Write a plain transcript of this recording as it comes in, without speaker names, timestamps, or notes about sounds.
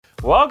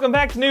Welcome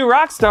back to New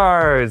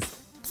Rockstars.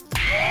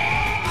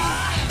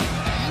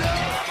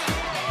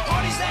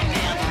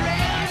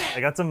 I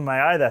got some in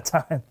my eye that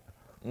time.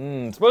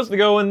 It's supposed to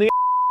go in the...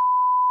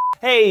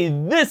 Hey,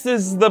 this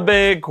is the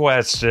big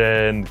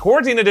question.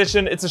 Quarantine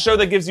Edition, it's a show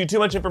that gives you too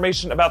much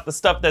information about the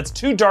stuff that's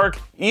too dark,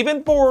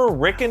 even for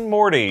Rick and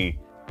Morty.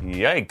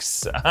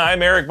 Yikes.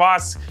 I'm Eric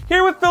Voss,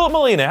 here with Philip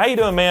Molina. How you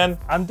doing, man?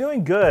 I'm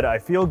doing good. I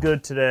feel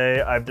good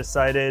today. I've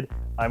decided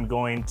I'm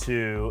going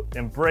to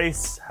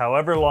embrace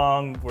however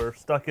long we're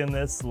stuck in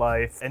this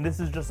life. And this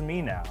is just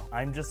me now.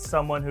 I'm just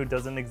someone who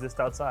doesn't exist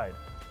outside.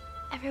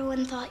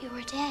 Everyone thought you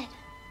were dead.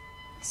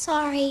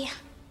 Sorry.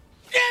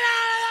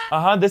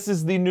 This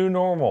is the new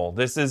normal.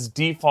 This is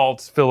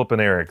default Philip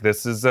and Eric.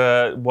 This is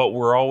what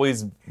we're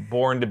always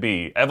born to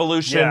be.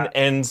 Evolution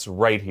ends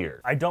right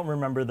here. I don't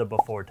remember the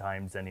before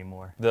times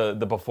anymore. The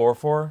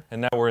before,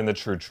 and now we're in the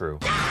true.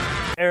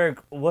 Eric,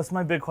 what's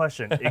my big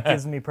question? It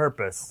gives me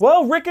purpose.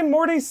 Well, Rick and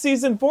Morty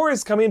Season 4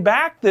 is coming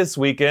back this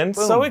weekend.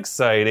 Boom. So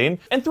exciting.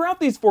 And throughout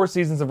these 4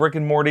 seasons of Rick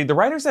and Morty, the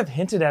writers have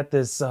hinted at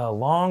this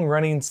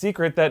long-running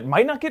secret that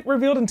might not get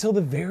revealed until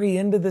the very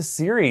end of the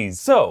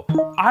series. So,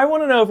 I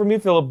want to know from you,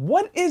 Philip,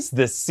 what is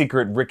this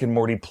secret Rick and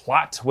Morty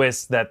plot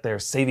twist that they're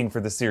saving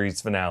for the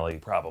series finale,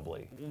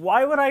 probably?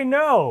 Why would I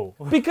know?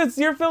 Because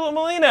you're Philip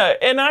Molina,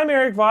 and I'm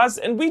Eric Voss,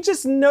 and we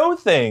just know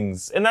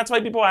things. And that's why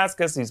people ask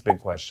us these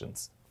big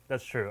questions.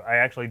 That's true. I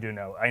actually do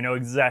know. I know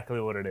exactly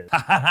what it is.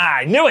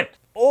 I knew it!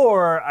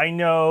 Or I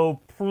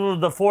know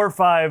the 4 or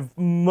 5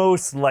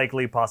 most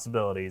likely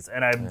possibilities.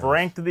 And I've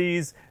ranked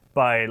these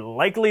by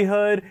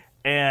likelihood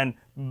and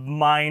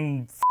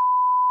mind-blowing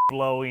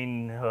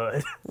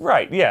hood.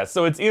 Right, yeah.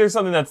 So it's either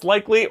something that's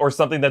likely or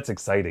something that's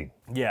exciting.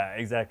 Yeah,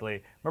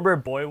 exactly. Remember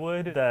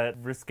Boyhood, that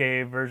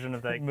risque version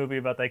of that movie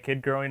about that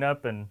kid growing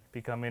up and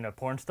becoming a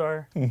porn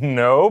star?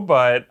 No,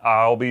 but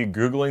I'll be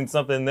Googling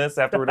something this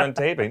after we're done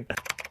taping.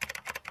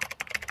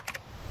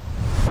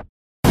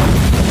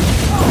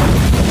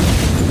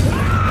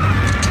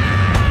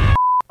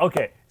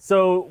 Okay,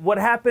 so what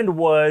happened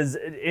was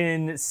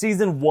in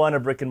season 1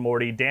 of Rick and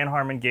Morty, Dan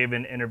Harmon gave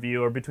an interview,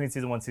 or between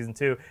season 1 and season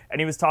 2,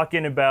 and he was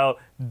talking about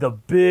the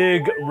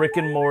big Rick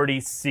and Morty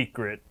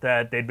secret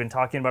that they'd been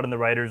talking about in the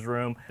writer's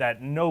room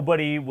that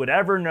nobody would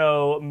ever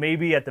know.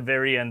 Maybe at the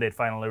very end they'd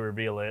finally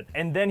reveal it.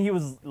 And then he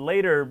was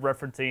later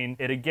referencing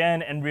it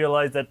again and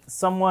realized that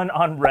someone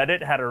on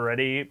Reddit had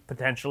already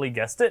potentially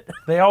guessed it.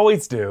 They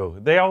always do.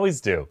 They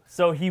always do.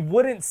 So he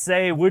wouldn't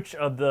say which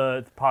of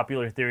the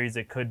popular theories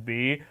it could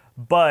be,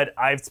 but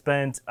I've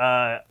spent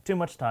too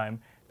much time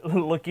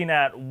looking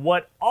at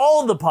what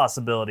all the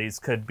possibilities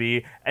could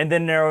be and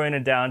then narrowing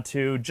it down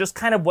to just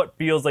kind of what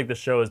feels like the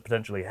show is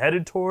potentially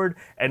headed toward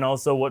and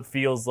also what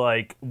feels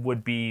like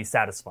would be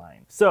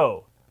satisfying.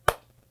 So,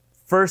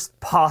 first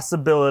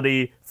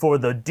possibility for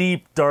the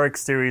deep, dark,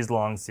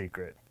 series-long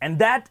secret. And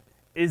that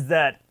is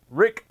that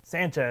Rick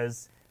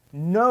Sanchez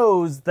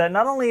knows that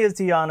not only is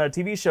he on a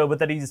TV show, but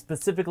that he's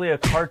specifically a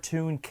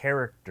cartoon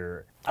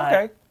character.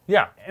 Okay.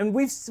 Yeah. And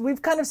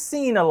we've kind of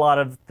seen a lot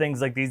of things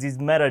like these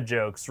meta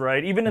jokes,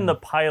 right? Even in the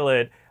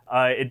pilot,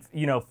 it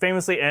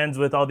famously ends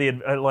with all the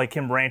like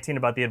him ranting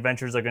about the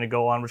adventures they're going to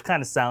go on, which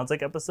kind of sounds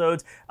like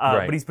episodes.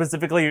 Right. But he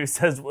specifically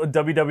says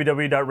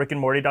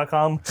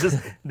www.rickandmorty.com, which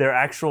is their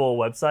actual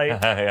website.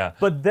 Yeah.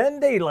 But then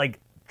they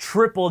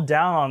triple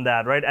down on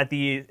that, right?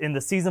 In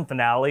the season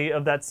finale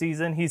of that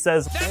season, he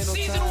says, "That's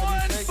season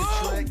 1,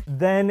 boom!"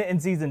 Then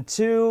in season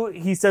 2,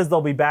 he says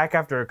they'll be back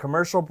after a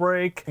commercial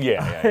break.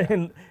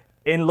 Yeah.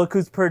 In Look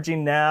Who's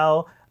Purging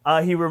Now,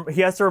 he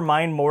has to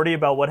remind Morty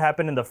about what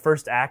happened in the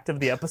first act of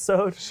the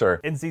episode. Sure.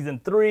 In season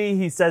 3,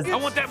 he says, I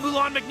want that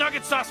Mulan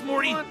McNugget sauce,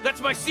 Morty.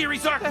 That's my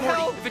series arc,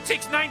 Morty. If it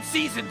takes 9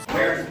 seasons.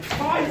 Where's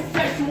my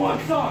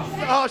Szechuan sauce?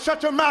 Oh,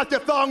 shut your mouth, you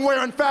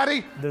thong-wearing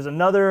fatty! There's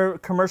another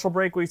commercial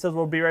break where he says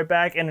we'll be right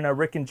back, and in a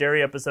Rick and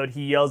Jerry episode,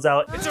 he yells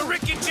out, It's a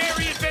Rick and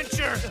Jerry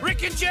adventure!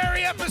 Rick and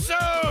Jerry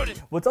episode!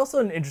 What's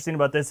also interesting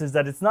about this is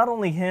that it's not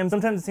only him,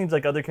 sometimes it seems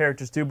like other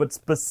characters too, but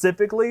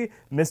specifically,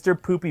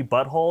 Mr. Poopy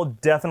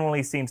Butthole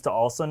definitely seems to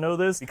also know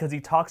this because he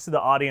talks to the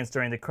audience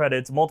during the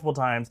credits multiple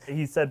times.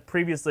 He said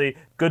previously,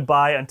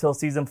 goodbye until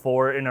season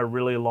 4 in a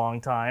really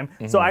long time.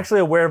 So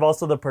actually aware of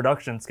also the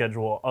production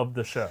schedule of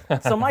the show.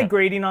 So my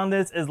grading on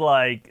this is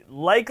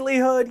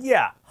likelihood,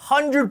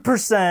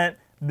 100%.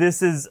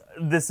 This is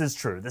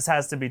true. This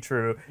has to be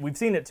true. We've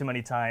seen it too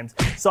many times.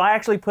 So I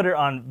actually put it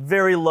on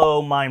very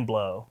low mind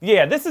blow.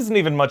 Yeah, this isn't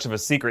even much of a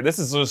secret. This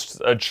is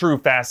just a true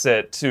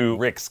facet to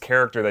Rick's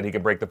character that he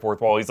can break the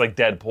fourth wall. He's like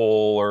Deadpool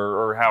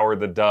or Howard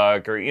the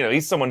Duck, or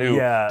he's someone who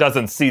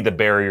doesn't see the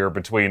barrier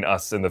between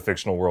us and the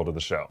fictional world of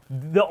the show.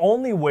 The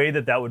only way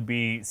that would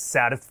be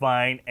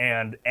satisfying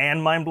and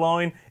mind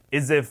blowing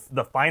is if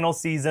the final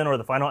season or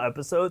the final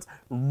episodes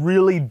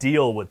really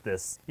deal with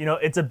this. You know,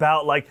 it's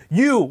about like,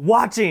 you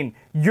watching,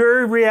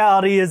 your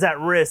reality is at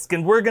risk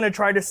and we're gonna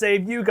try to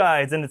save you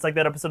guys. And it's like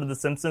that episode of The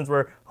Simpsons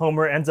where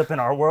Homer ends up in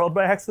our world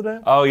by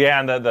accident. Oh yeah,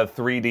 and the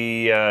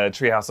 3D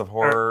Treehouse of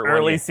Horror.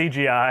 Early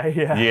CGI,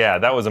 yeah. Yeah,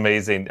 that was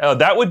amazing. Oh,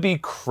 that would be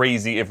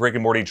crazy if Rick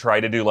and Morty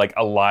tried to do like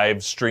a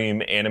live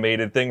stream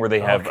animated thing where they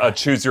have a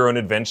choose your own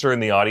adventure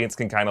and the audience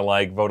can kind of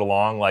like vote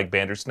along like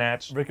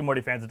Bandersnatch. Rick and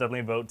Morty fans would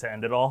definitely vote to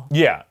end it all.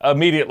 Yeah,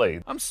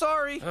 immediately. I'm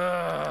sorry.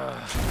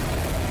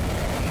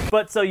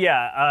 But so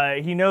yeah,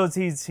 he knows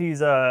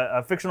he's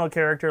a fictional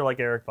character like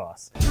Eric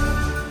Voss.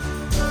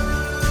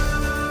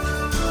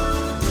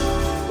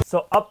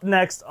 So up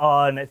next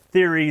on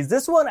theories,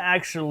 this one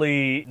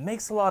actually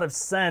makes a lot of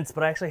sense,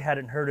 but I actually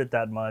hadn't heard it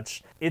that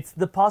much. It's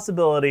the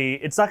possibility,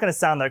 it's not going to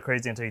sound that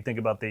crazy until you think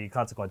about the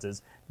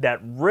consequences, that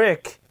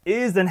Rick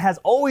is and has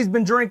always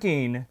been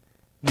drinking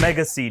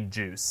Mega Seed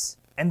juice.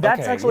 And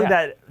that's actually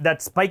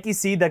that spiky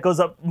seed that goes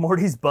up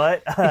Morty's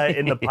butt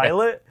in the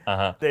pilot.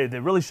 They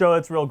really show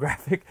it's real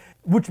graphic,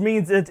 which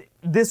means that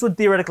this would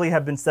theoretically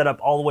have been set up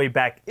all the way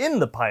back in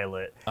the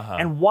pilot.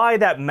 And why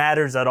that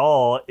matters at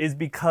all is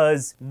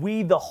because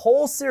the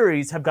whole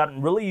series have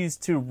gotten really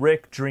used to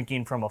Rick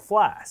drinking from a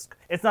flask.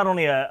 It's not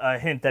only a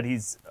hint that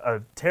he's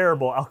a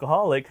terrible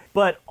alcoholic,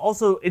 but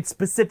also it's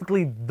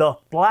specifically the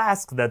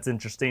flask that's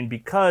interesting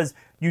because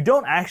you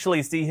don't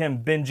actually see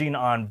him binging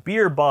on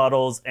beer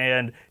bottles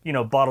and, you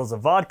know, bottles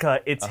of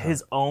vodka. It's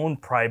his own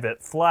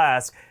private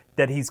flask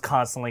that he's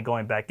constantly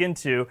going back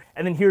into.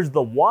 And then here's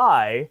the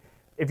why.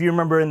 If you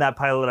remember in that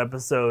pilot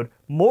episode,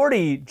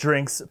 Morty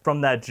drinks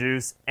from that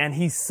juice and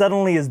he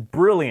suddenly is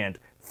brilliant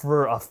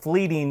for a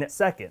fleeting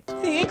second.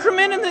 The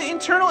increment in the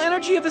internal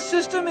energy of the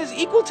system is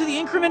equal to the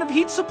increment of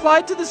heat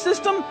supplied to the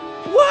system.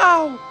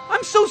 Wow,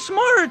 I'm so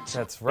smart.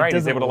 That's right.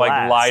 He's able to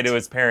like lie to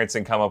his parents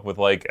and come up with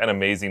like an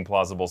amazing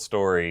plausible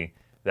story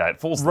that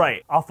fools them.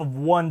 Right, off of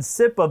one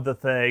sip of the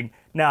thing.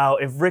 Now,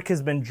 if Rick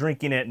has been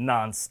drinking it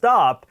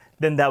nonstop,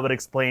 then that would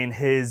explain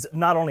his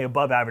not only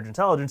above average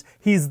intelligence,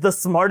 he's the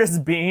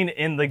smartest being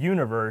in the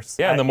universe.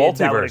 Yeah, in the multiverse.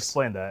 That would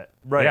explain that.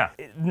 Right.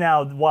 Yeah.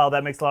 Now, while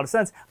that makes a lot of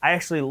sense, I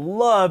actually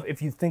love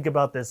if you think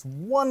about this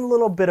one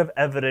little bit of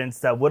evidence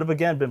that would have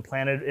again been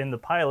planted in the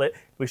pilot.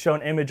 We show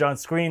an image on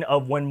screen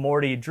of when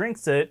Morty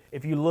drinks it.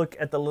 If you look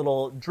at the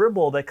little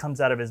dribble that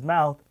comes out of his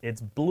mouth,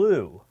 it's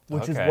blue,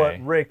 which is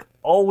what Rick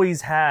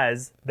always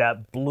has,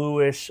 that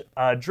bluish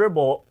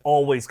dribble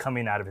always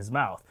coming out of his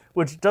mouth.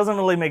 Which doesn't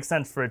really make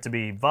sense for it to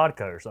be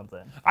vodka or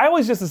something. I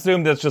always just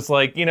assumed that's just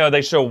like, you know,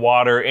 they show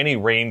water, any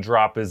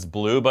raindrop is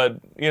blue, but,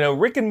 you know,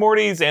 Rick and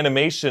Morty's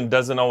animation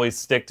doesn't always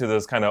stick to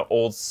those kind of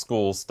old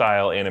school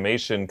style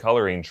animation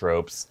coloring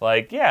tropes.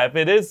 Like, yeah, if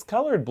it is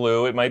colored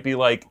blue, it might be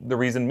like the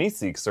reason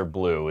Meeseeks are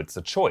blue. It's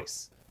a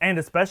choice. And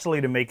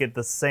especially to make it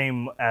the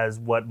same as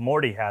what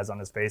Morty has on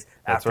his face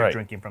after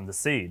drinking from the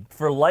seed.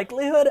 For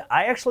likelihood,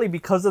 I actually,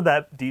 because of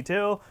that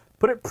detail,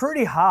 put it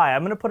pretty high.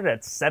 I'm going to put it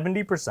at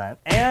 70%.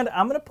 And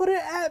I'm going to put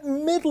it at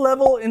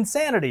mid-level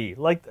insanity.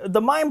 Like,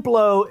 the mind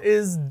blow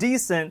is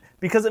decent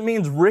because it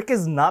means Rick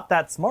is not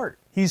that smart.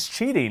 He's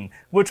cheating,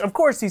 which of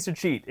course he should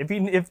cheat. If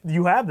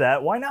you have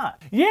that, why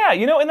not? Yeah,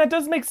 you know, and that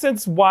does make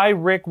sense why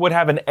Rick would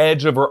have an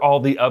edge over all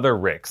the other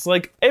Ricks.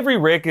 Like, every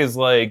Rick is,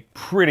 like,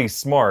 pretty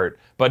smart,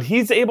 but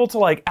he's able to,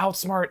 like,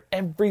 outsmart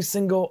every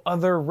single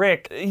other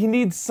Rick. He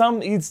needs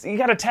you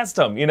gotta test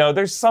him, you know?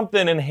 There's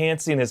something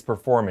enhancing his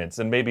performance,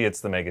 and maybe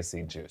it's the Mega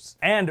Seed juice.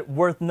 And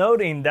worth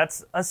noting,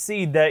 that's a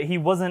seed that he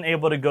wasn't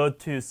able to go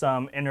to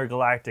some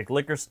intergalactic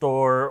liquor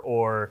store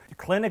or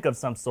clinic of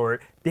some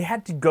sort. They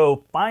had to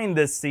go find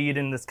this seed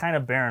in this kind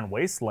of barren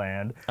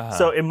wasteland.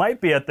 So it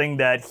might be a thing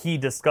that he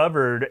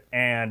discovered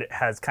and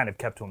has kind of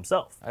kept to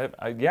himself.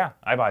 Yeah,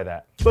 I buy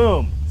that.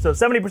 Boom. So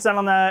 70%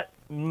 on that,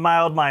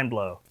 mild mind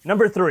blow.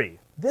 Number 3.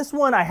 This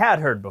one I had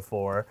heard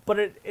before, but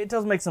it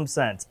does make some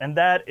sense. And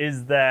that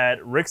is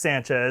that Rick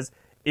Sanchez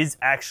is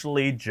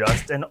actually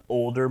just an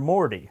older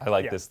Morty. I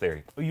like this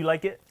theory. You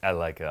like it? I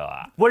like it a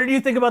lot. What did you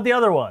think about the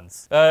other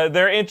ones?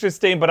 They're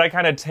interesting, but I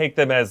kind of take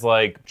them as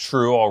like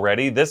true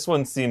already. This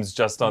one seems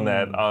just on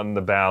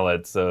the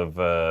ballots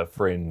of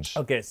Fringe.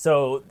 Okay,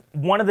 so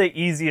one of the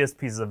easiest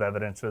pieces of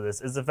evidence for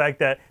this is the fact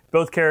that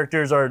both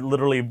characters are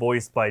literally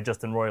voiced by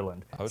Justin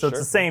Roiland. So it's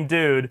the same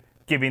dude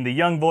giving the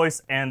young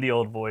voice and the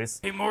old voice.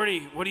 Hey, Morty,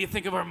 what do you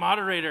think of our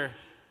moderator?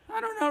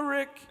 I don't know,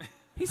 Rick.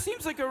 He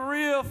seems like a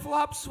real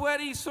flop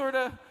sweaty sort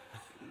of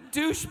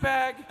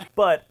douchebag.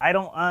 But I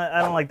don't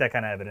like that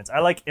kind of evidence. I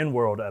like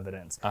in-world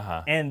evidence.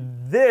 And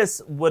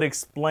this would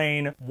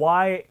explain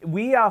why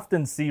we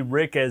often see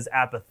Rick as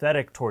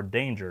apathetic toward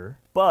danger,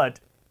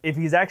 but if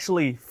he's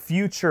actually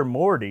future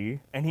Morty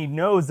and he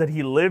knows that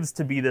he lives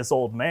to be this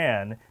old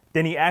man,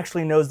 then he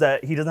actually knows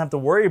that he doesn't have to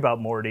worry about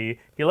Morty.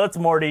 He lets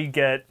Morty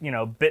get,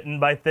 bitten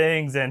by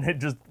things and it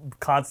just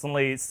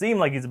constantly seem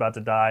like he's about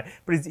to die.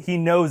 But he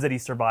knows that he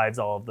survives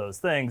all of those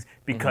things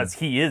because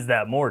he is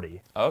that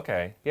Morty.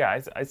 Okay,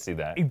 yeah, I see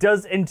that. He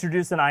does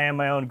introduce an I am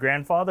my own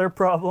grandfather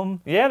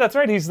problem. Yeah, that's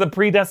right. He's the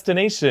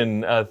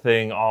predestination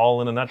thing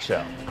all in a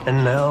nutshell.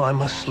 And now I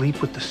must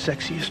sleep with the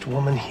sexiest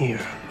woman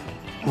here,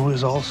 who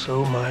is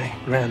also my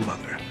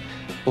grandmother,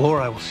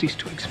 or I will cease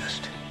to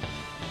exist.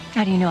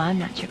 How do you know I'm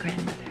not your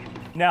grandmother?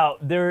 Now,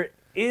 there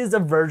is a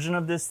version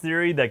of this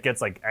theory that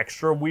gets like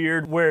extra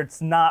weird, where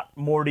it's not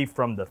Morty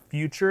from the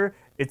future.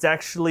 It's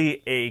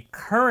actually a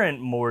current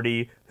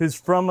Morty who's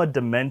from a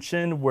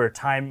dimension where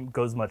time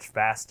goes much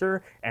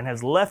faster and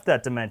has left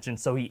that dimension,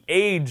 so he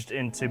aged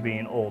into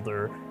being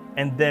older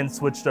and then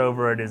switched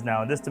over and is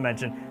now in this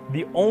dimension.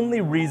 The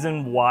only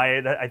reason why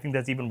I think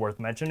that's even worth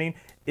mentioning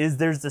is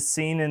there's the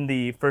scene in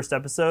the first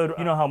episode.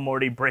 You know how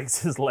Morty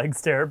breaks his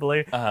legs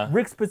terribly?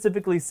 Rick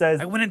specifically says,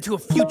 I went into a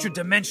future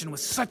dimension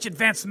with such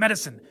advanced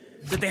medicine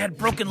that they had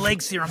broken leg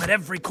serum at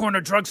every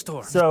corner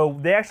drugstore. So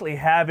they actually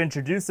have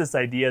introduced this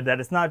idea that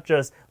it's not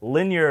just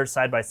linear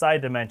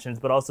side-by-side dimensions,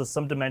 but also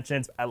some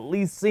dimensions at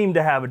least seem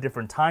to have a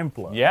different time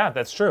flow. Yeah,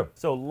 that's true.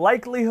 So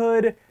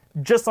likelihood,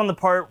 just on the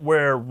part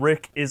where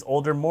Rick is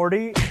older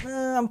Morty,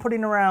 I'm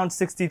putting around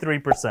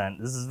 63%.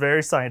 This is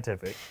very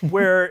scientific.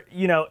 Where,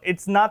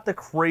 it's not the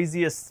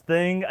craziest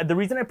thing. The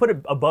reason I put it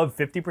above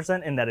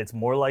 50% in that it's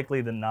more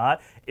likely than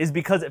not is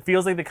because it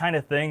feels like the kind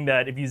of thing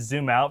that if you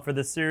zoom out for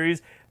this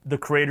series, the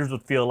creators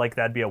would feel like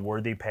that'd be a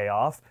worthy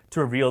payoff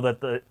to reveal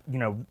that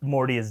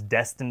Morty is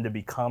destined to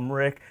become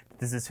Rick.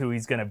 This is who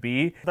he's gonna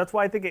be. That's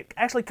why I think it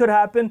actually could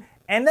happen.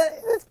 And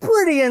it's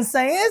pretty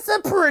insane. It's a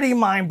pretty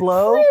mind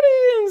blow.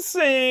 Pretty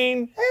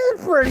insane.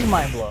 It's a pretty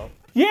mind blow.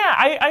 Yeah,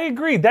 I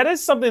agree. That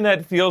is something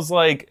that feels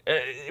like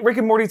Rick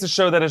and Morty's a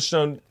show that has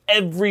shown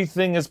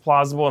everything is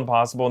plausible and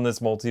possible in this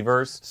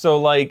multiverse.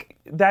 So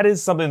that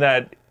is something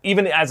that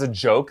even as a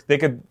joke, they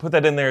could put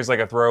that in there as like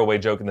a throwaway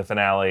joke in the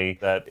finale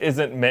that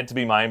isn't meant to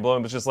be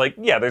mind-blowing, but just like,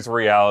 yeah, there's a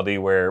reality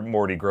where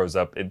Morty grows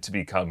up to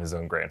become his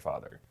own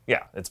grandfather.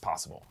 Yeah, it's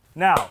possible.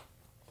 Now,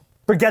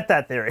 forget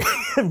that theory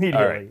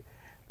immediately.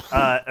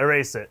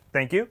 Erase it.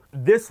 Thank you.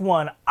 This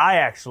one I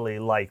actually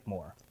like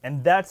more.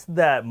 And that's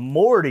that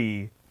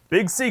Morty,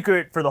 big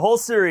secret for the whole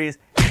series,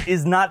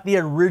 is not the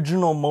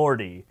original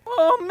Morty.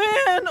 Oh,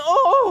 man.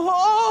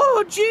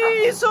 Oh,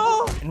 jeez.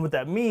 Oh. And what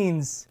that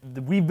means,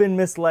 we've been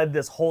misled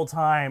this whole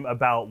time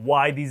about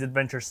why these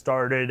adventures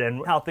started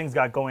and how things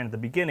got going at the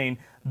beginning.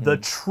 The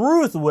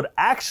truth would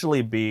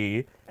actually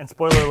be, and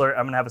spoiler alert,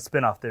 I'm going to have a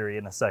spin-off theory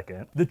in a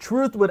second. The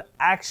truth would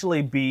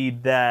actually be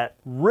that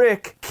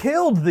Rick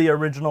killed the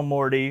original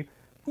Morty,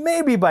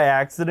 maybe by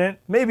accident,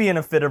 maybe in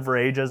a fit of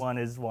rage, as one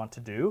is wont to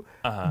do,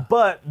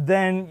 but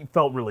then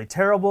felt really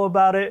terrible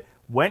about it,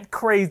 went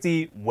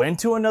crazy, went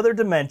to another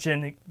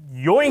dimension,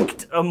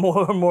 yoinked a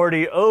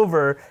Morty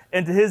over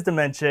into his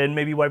dimension,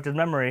 maybe wiped his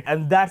memory,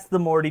 and that's the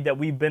Morty that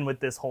we've been with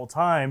this whole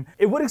time.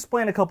 It would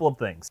explain a couple of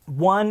things.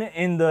 One,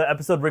 in the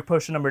episode Rick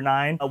Potion number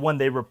 9, when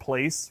they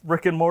replace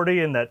Rick and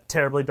Morty in that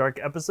terribly dark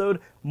episode,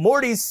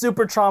 Morty's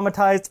super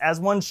traumatized, as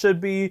one should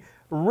be.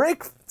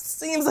 Rick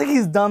seems like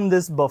he's done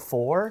this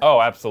before. Oh,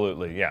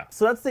 absolutely, yeah.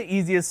 So that's the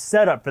easiest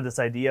setup for this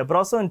idea, but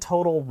also in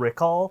Total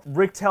Recall,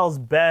 Rick tells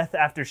Beth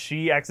after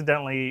she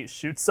accidentally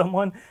shoots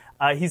someone,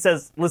 he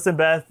says, listen,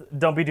 Beth,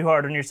 don't be too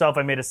hard on yourself.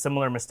 I made a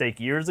similar mistake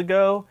years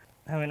ago.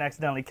 I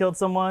accidentally killed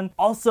someone.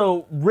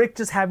 Also, Rick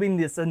just having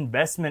this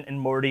investment in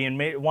Morty and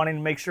wanting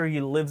to make sure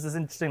he lives this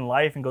interesting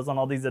life and goes on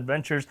all these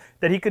adventures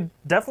that he could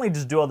definitely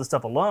just do all this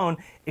stuff alone.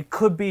 It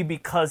could be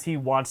because he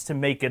wants to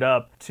make it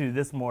up to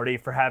this Morty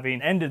for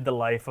having ended the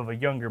life of a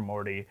younger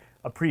Morty,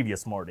 a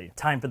previous Morty.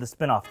 Time for the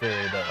spin-off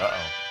theory, though.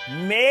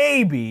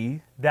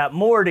 Maybe that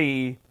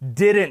Morty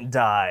didn't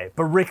die,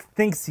 but Rick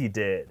thinks he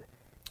did.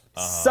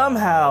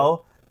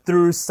 Somehow,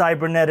 through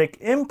cybernetic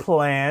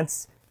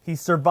implants, he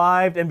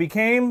survived and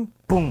became,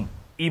 boom,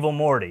 evil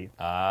Morty.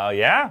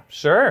 Yeah,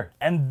 sure.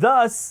 And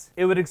thus,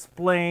 it would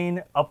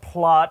explain a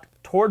plot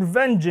toward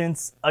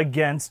vengeance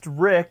against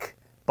Rick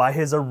by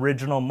his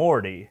original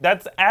Morty.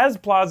 That's as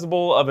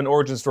plausible of an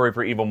origin story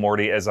for evil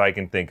Morty as I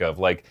can think of.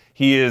 Like,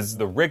 he is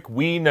the Rick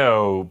we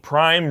know,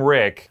 Prime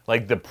Rick,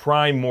 like the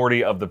Prime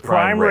Morty of the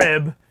Prime Rick.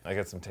 Rib. I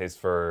got some taste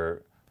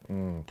for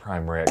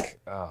Prime Rick.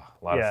 Oh,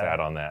 a lot of fat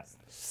on that.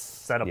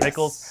 Set of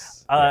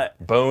pickles.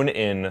 Bone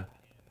in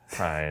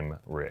Prime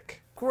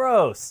Rick.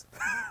 Gross.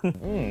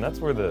 That's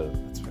where the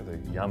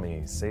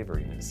yummy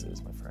savoriness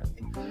is, my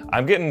friend.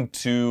 I'm getting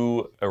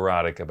too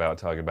erotic about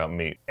talking about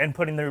meat. And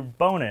putting their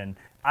bone in.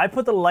 I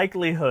put the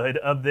likelihood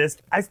of this,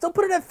 I still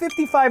put it at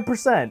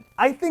 55%.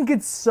 I think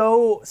it's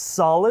so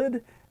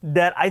solid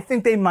that I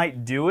think they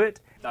might do it.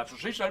 That's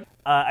what she said.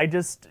 I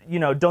just,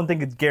 don't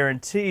think it's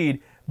guaranteed,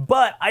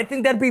 but I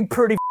think that'd be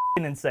pretty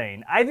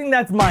insane. I think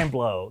that's mind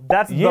blow.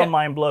 That's the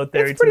mind blow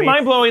theory. It's pretty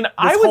mind blowing.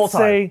 I would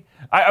say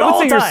the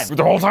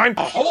whole time.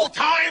 The whole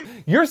time.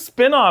 Your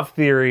spin-off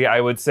theory,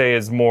 I would say,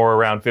 is more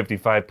around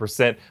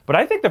 55%. But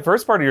I think the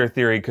first part of your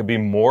theory could be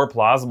more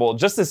plausible.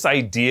 Just this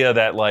idea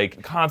that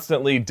like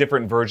constantly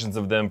different versions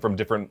of them from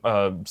different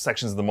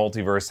sections of the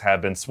multiverse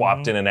have been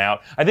swapped in and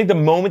out. I think the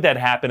moment that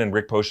happened in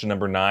Rick Potion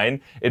number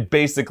 9, it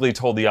basically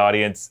told the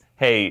audience,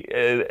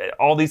 hey,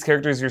 all these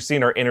characters you're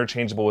seeing are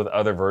interchangeable with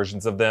other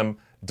versions of them.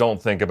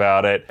 Don't think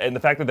about it. And the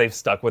fact that they've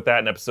stuck with that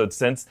in episodes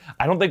since,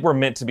 I don't think we're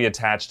meant to be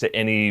attached to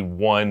any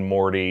one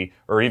Morty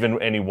or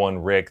even any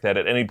one Rick, that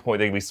at any point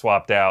they can be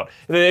swapped out.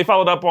 They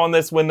followed up on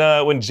this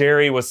when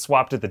Jerry was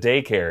swapped at the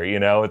daycare, you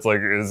know? It's like,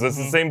 is this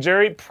the same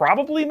Jerry?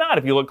 Probably not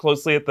if you look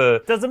closely at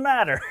the... Doesn't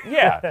matter.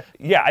 Yeah,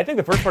 I think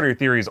the first part of your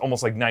theory is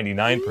almost like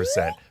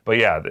 99%. But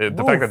yeah,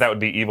 the fact that that would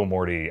be evil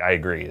Morty, I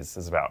agree,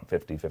 is about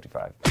 50,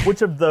 55.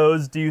 Which of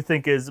those do you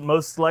think is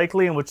most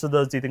likely, and which of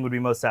those do you think would be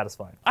most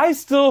satisfying? I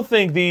still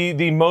think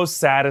the most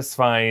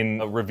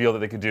satisfying reveal that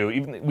they could do,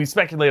 even we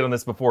speculated on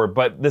this before,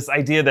 but this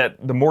idea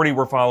that the Morty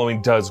we're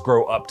following does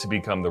grow up to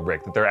become the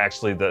Rick, that they're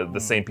actually the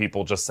same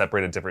people, just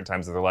separated at different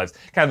times of their lives.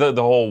 Kind of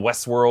the whole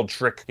Westworld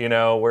trick, you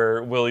know,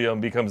 where William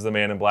becomes the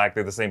Man in Black,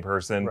 they're the same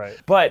person. Right.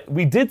 But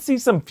we did see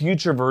some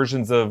future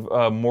versions of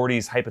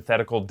Morty's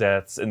hypothetical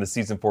deaths in the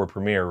season 4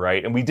 premiere,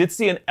 right? And we did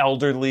see an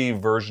elderly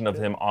version of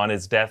him on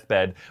his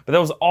deathbed, but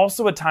that was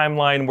also a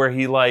timeline where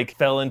he like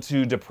fell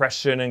into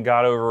depression and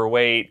got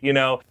overweight. You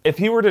know, if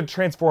he were to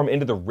transform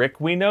into the Rick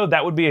we know,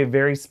 that would be a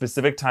very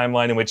specific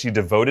timeline in which he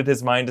devoted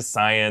his mind to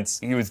science.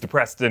 He was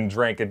depressed and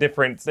drank a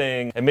different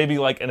thing, and maybe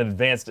like an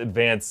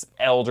advanced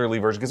elderly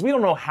version, because we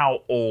don't know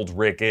how old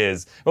Rick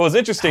is. What was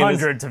interesting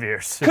hundreds of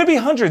years. Could be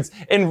hundreds.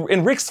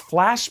 And Rick's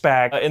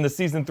flashback in the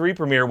season 3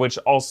 premiere, which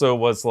also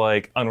was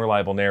like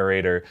unreliable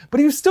narrator, but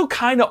he was still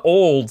kind of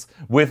old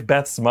with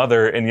Beth's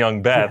mother and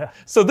young Beth. Yeah.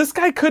 So this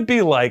guy could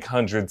be like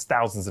hundreds,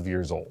 thousands of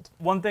years old.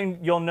 One thing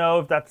you'll know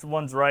if that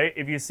one's right,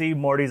 if you see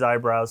Morty's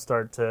eyebrows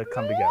start to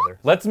come together.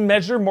 Let's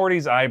measure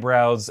Morty's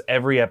eyebrows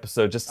every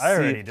episode just to see. I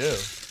already do.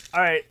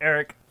 All right,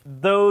 Eric.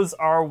 Those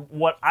are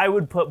what I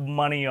would put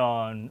money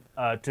on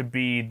to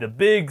be the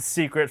big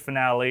secret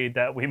finale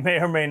that we may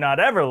or may not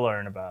ever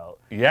learn about.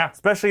 Yeah.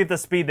 Especially at the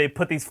speed they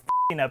put these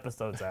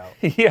episodes out.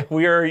 Yeah,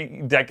 we are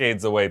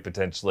decades away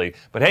potentially.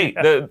 But hey,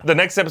 the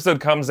next episode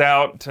comes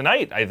out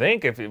tonight, I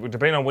think,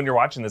 depending on when you're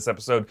watching this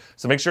episode.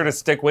 So make sure to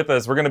stick with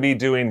us. We're going to be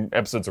doing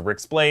episodes of Rick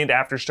Explained,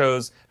 after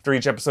shows after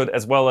each episode,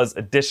 as well as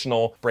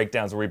additional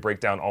breakdowns where we break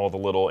down all the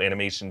little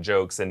animation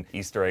jokes and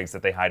Easter eggs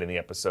that they hide in the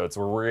episode.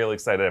 So we're really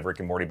excited to have Rick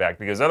and Morty back,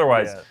 because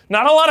otherwise,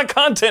 not a lot of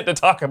content to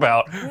talk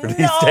about these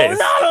days.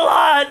 Not a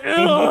lot.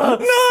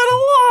 Not a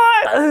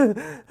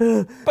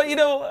lot. But you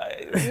know,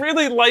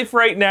 really life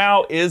right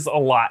now is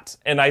a lot.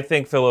 And I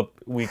think, Philip,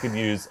 we could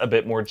use a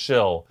bit more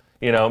chill.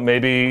 You know,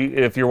 maybe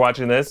if you're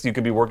watching this, you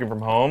could be working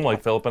from home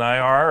like Philip and I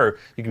are, or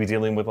you could be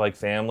dealing with like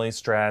family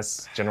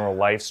stress, general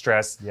life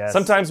stress. Yes.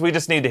 Sometimes we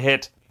just need to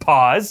hit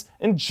pause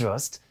and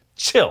just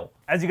chill.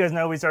 As you guys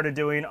know, we started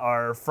doing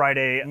our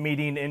Friday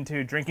meeting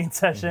into drinking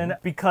session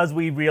because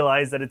we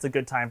realized that it's a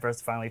good time for us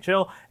to finally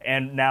chill.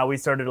 And now we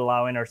started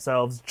allowing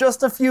ourselves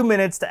just a few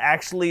minutes to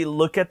actually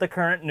look at the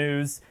current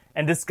news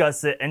and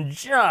discuss it and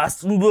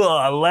just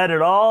let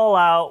it all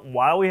out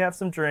while we have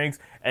some drinks.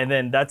 And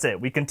then that's it.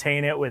 We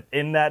contain it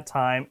within that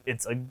time.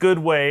 It's a good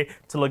way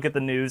to look at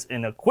the news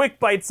in a quick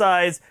bite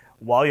size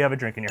while you have a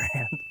drink in your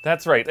hand.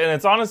 That's right. And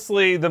it's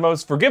honestly the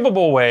most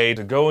forgivable way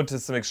to go into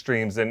some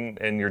extremes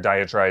in your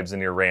diatribes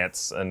and your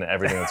rants and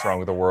everything that's wrong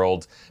with the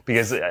world,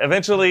 because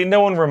eventually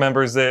no one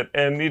remembers it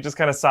and you just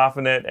kind of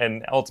soften it,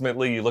 and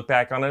ultimately you look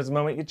back on it as a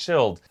moment you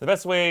chilled. The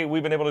best way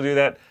we've been able to do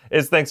that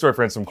is thanks to our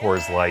friends from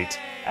Coors Light.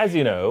 As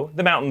you know,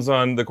 the mountains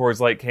on the Coors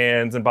Light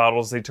cans and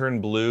bottles, they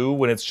turn blue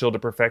when it's chilled to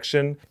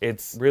perfection.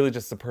 It's really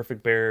just the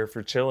perfect beer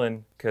for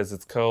chilling because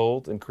it's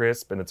cold and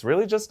crisp, and it's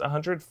really just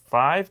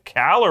 105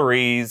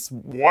 calories.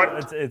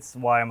 What? It's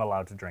why I'm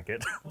allowed to drink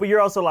it. But you're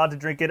also allowed to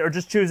drink it or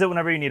just choose it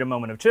whenever you need a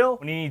moment of chill.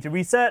 When you need to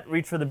reset,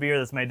 reach for the beer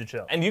that's made to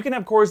chill. And you can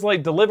have Coors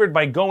Light delivered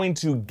by going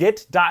to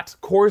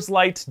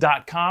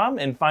get.coorslight.com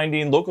and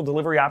finding local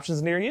delivery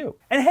options near you.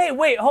 And hey,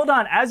 wait, hold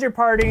on. As you're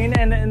partying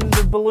and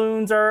the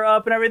balloons are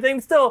up and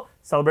everything, still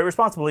celebrate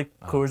responsibly.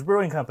 Coors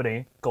Brewing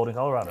Company, Golden,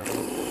 Colorado.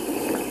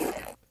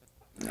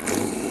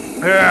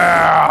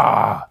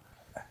 Yeah.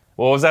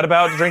 What was that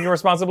about, drinking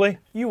responsibly?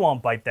 You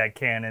won't bite that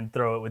can and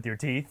throw it with your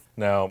teeth.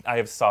 No, I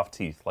have soft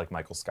teeth like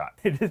Michael Scott.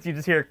 You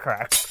just hear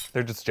cracks.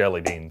 They're just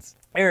jelly beans.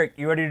 Eric,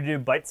 you ready to do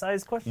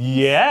bite-sized questions?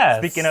 Yes.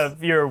 Speaking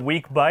of your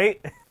weak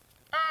bite.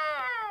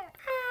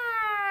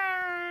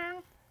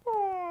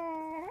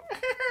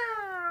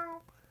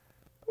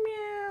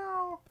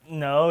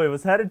 No, it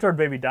was headed toward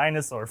Baby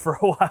Dinosaur for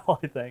a while,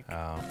 I think.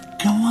 Oh.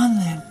 Come on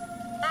then.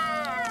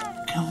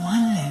 Come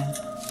on then.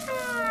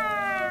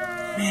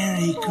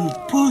 Very good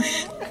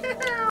push.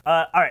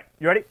 All right,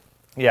 you ready?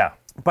 Yeah.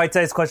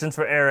 Bite-sized questions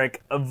for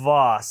Eric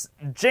Voss.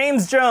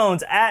 James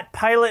Jones at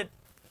Pilot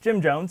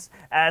Jim Jones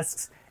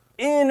asks,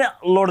 in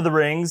Lord of the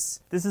Rings,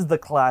 this is the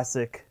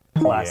classic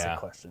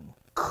question.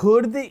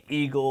 Could the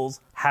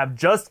Eagles have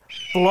just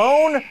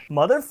flown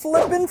mother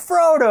flippin'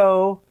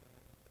 Frodo,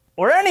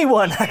 or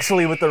anyone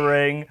actually with the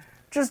ring,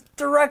 just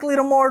directly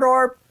to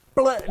Mordor,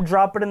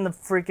 drop it in the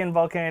freaking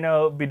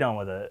volcano, be done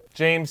with it?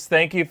 James,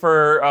 thank you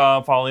for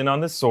falling on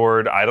the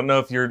sword. I don't know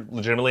if you're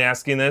legitimately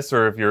asking this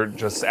or if you're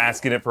just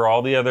asking it for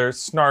all the other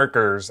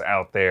snarkers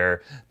out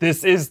there.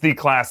 This is the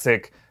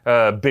classic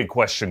big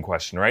question,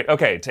 right?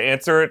 Okay, to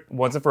answer it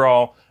once and for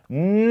all,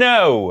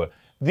 no.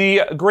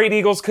 The Great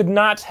Eagles could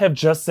not have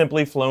just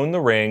simply flown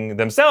the ring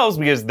themselves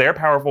because they're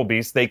powerful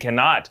beasts. They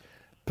cannot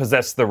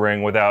possess the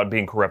ring without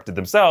being corrupted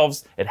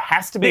themselves. It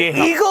has to be...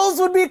 The Eagles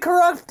would be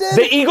corrupted?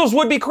 The Eagles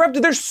would be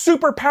corrupted. They're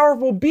super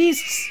powerful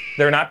beasts.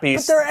 They're not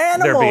beasts. But they're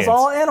animals. They're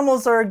all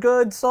animals are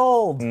good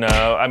souled. No,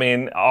 I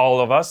mean,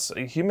 all of us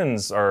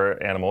humans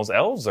are animals.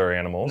 Elves are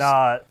animals.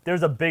 Nah,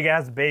 there's a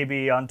big-ass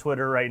baby on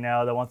Twitter right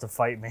now that wants to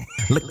fight me.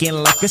 Looking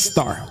like a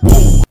star.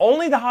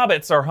 Only the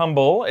hobbits are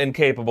humble and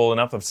capable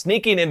enough of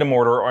sneaking into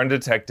Mordor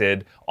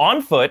undetected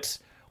on foot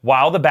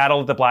while the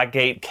battle at the Black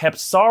Gate kept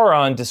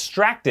Sauron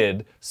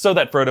distracted so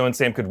that Frodo and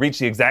Sam could reach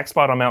the exact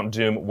spot on Mount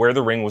Doom where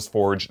the ring was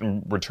forged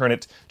and return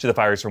it to the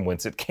fires from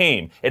whence it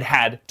came. It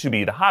had to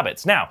be the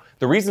hobbits. Now,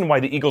 the reason why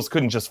the Eagles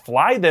couldn't just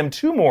fly them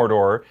to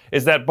Mordor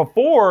is that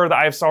before the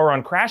Eye of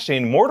Sauron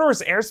crashing,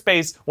 Mordor's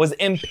airspace was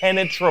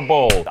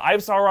impenetrable. The Eye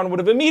of Sauron would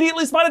have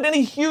immediately spotted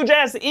any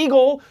huge-ass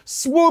eagle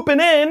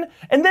swooping in,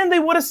 and then they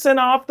would have sent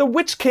off the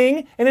Witch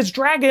King and his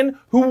dragon,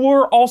 who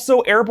were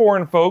also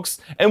airborne folks,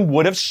 and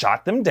would have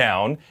shot them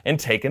down and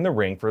taken the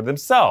ring for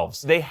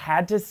themselves. They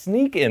had to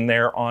sneak in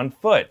there on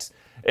foot.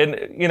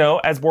 And, you know,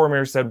 as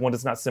Boromir said, one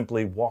does not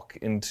simply walk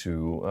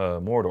into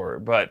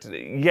Mordor. But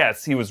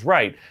yes, he was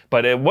right.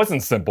 But it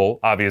wasn't simple,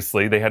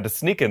 obviously. They had to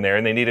sneak in there,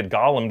 and they needed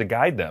Gollum to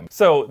guide them.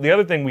 So the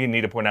other thing we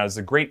need to point out is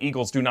the Great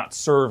Eagles do not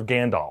serve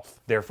Gandalf.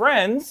 They're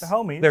friends. They're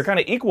homies. They're kind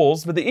of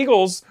equals, but the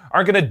Eagles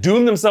aren't going to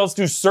doom themselves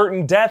to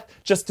certain death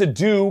just to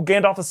do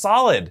Gandalf a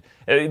solid.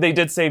 They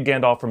did save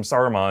Gandalf from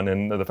Saruman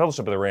and the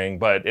Fellowship of the Ring,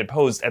 but it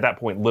posed, at that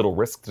point, little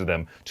risk to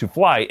them. To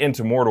fly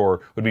into Mordor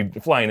would be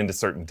flying into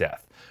certain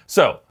death.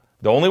 So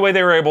the only way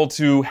they were able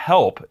to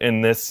help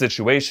in this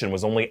situation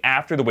was only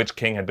after the Witch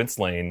King had been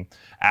slain,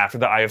 after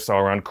the Eye of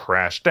Sauron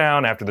crashed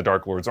down, after the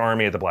Dark Lord's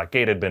army at the Black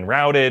Gate had been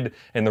routed,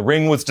 and the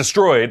ring was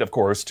destroyed, of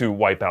course, to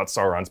wipe out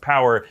Sauron's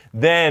power.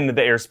 Then the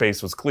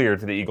airspace was cleared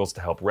for the Eagles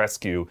to help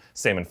rescue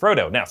Sam and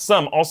Frodo. Now,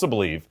 some also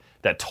believe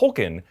that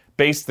Tolkien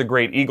based the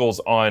Great Eagles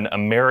on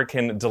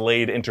American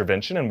delayed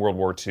intervention in World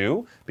War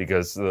II,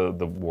 because the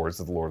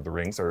wars of the Lord of the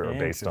Rings are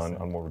based on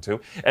World War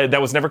II.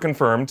 That was never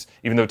confirmed,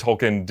 even though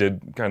Tolkien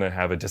did kind of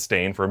have a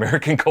disdain for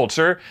American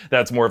culture.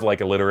 That's more of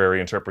like a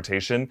literary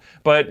interpretation.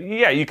 But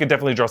yeah, you could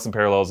definitely draw some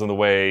parallels in the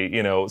way,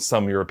 you know,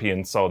 some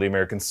Europeans saw the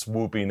Americans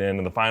swooping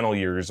in the final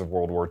years of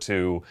World War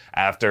II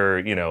after,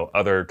 you know,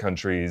 other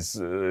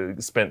countries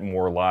spent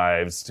more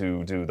lives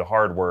to do the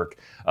hard work.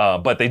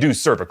 But they do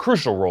serve a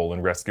crucial role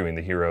in rescuing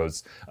the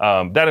heroes.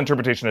 That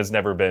interpretation has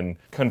never been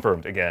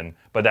confirmed again,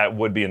 but that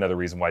would be another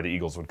reason why the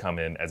Eagles would come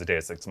in as a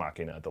Deus Ex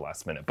Machina at the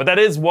last minute. But that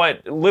is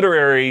what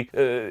literary,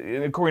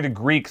 according to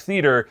Greek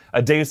theater,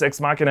 a Deus Ex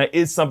Machina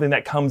is something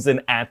that comes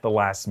in at the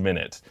last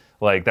minute.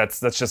 Like, that's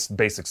just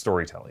basic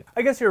storytelling.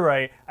 I guess you're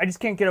right. I just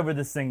can't get over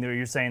this thing that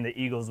you're saying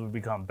the Eagles would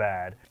become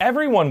bad.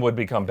 Everyone would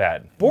become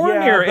bad.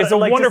 Boromir is a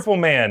wonderful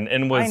man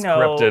and was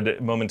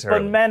corrupted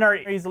momentarily. But men are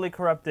easily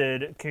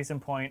corrupted. Case in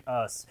point,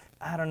 us.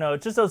 I don't know.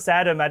 It's just so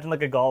sad to imagine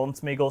like a Gollum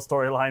Smeagol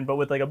storyline, but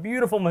with like a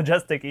beautiful,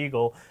 majestic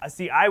eagle.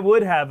 See, I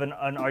would have an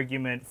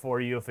argument for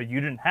you if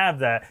you didn't have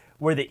that,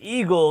 where the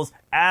Eagles,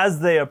 as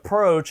they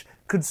approach,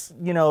 could,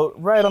 you know,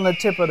 right on the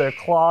tip of their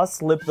claw,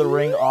 slip the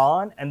ring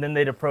on, and then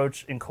they'd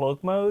approach in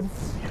cloak mode.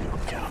 You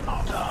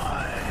cannot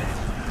die.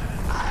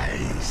 I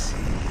see.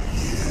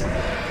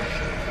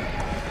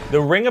 The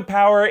Ring of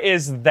Power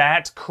is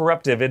that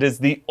corruptive. It is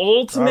the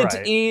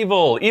ultimate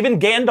evil. Even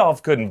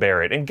Gandalf couldn't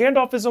bear it, and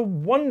Gandalf is a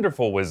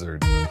wonderful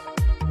wizard.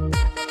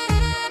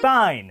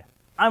 Fine.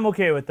 I'm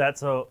okay with that,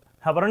 so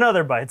how about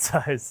another bite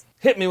size?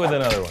 Hit me with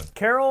another one.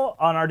 Carol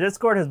on our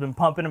Discord has been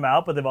pumping them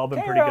out, but they've all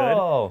been pretty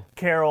good.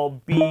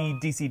 Carol B.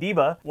 DC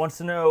Diva wants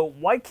to know,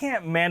 why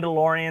can't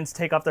Mandalorians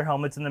take off their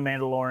helmets in The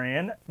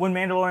Mandalorian when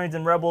Mandalorians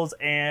and Rebels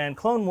and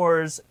Clone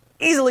Wars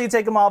easily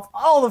take them off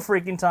all the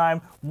freaking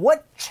time?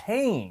 What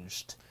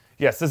changed?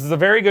 Yes, this is a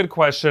very good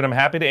question. I'm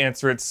happy to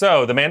answer it.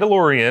 So, The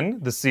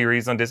Mandalorian, the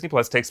series on Disney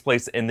Plus, takes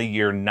place in the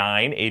year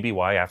 9 ABY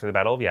after the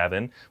Battle of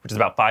Yavin, which is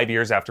about 5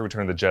 years after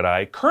Return of the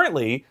Jedi.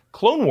 Currently,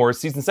 Clone Wars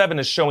Season 7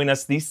 is showing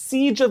us the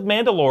Siege of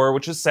Mandalore,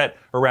 which is set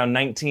around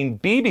 19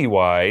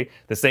 BBY,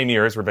 the same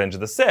year as Revenge of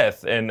the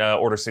Sith and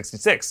Order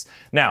 66.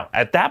 Now,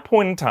 at that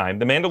point in time,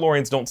 the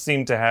Mandalorians don't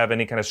seem to have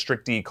any kind of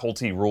stricty,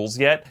 culty rules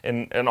yet,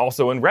 and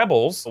also in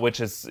Rebels,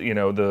 which is, you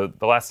know, the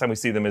last time we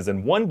see them is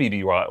in 1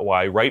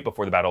 BBY, right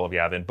before the Battle of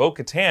Yavin.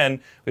 Bo-Katan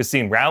is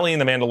seen rallying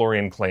the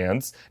Mandalorian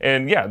clans,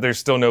 and yeah, there's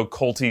still no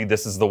culty,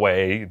 this is the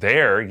way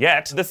there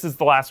yet. This is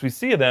the last we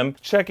see of them.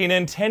 Checking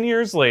in 10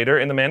 years later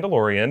in The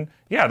Mandalorian,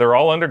 Yeah, they're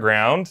all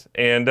underground,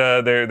 and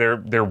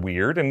they're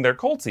weird and they're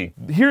culty.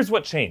 Here's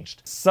what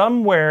changed.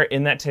 Somewhere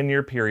in that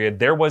 10-year period,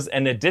 there was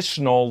an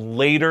additional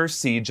later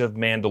siege of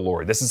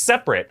Mandalore. This is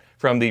separate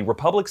from the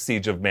Republic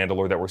siege of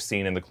Mandalore that we're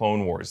seeing in the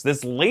Clone Wars.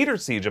 This later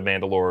siege of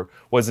Mandalore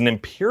was an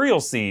Imperial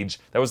siege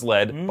that was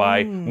led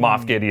by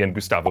Moff Gideon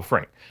Gustavo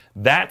Fring.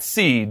 That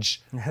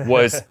siege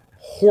was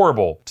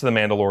horrible to the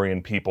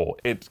Mandalorian people.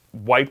 It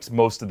wiped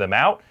most of them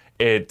out.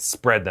 It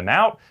spread them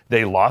out.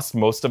 They lost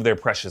most of their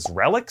precious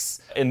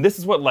relics. And this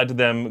is what led to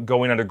them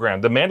going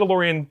underground. The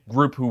Mandalorian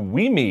group who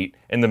we meet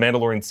in the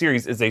Mandalorian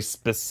series is a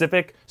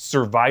specific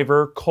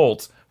survivor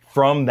cult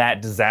from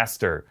that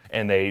disaster.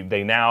 And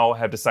they now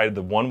have decided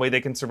the one way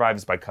they can survive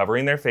is by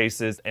covering their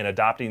faces and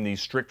adopting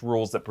these strict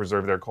rules that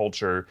preserve their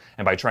culture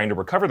and by trying to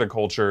recover their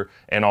culture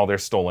and all their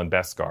stolen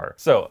Beskar.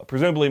 So,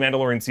 presumably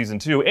Mandalorian Season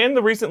 2 and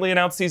the recently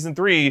announced Season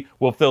 3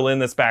 will fill in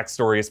this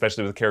backstory,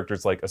 especially with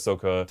characters like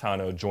Ahsoka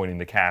Tano joining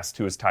the cast,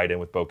 who is tied in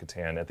with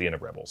Bo-Katan at the end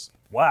of Rebels.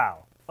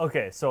 Wow.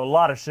 Okay, so a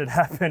lot of shit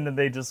happened, and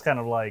they just kind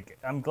of like,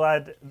 I'm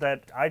glad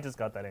that I just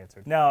got that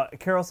answered. Now,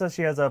 Carol says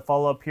she has a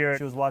follow-up here.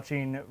 She was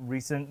watching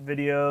recent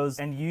videos,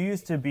 and you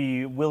used to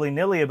be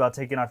willy-nilly about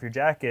taking off your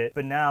jacket,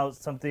 but now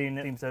something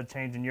seems to have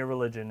changed in your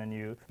religion, and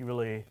you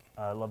really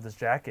love this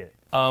jacket.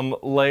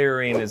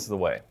 Layering is the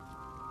way.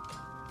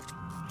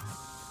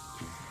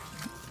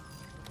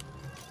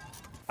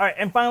 All right,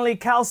 and finally,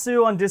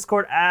 Kalsu on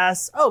Discord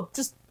asks,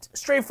 just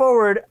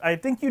straightforward, I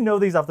think you know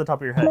these off the top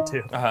of your head,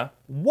 too.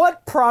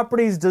 What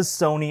properties does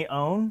Sony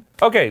own?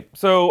 Okay,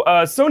 so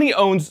Sony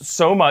owns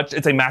so much.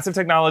 It's a massive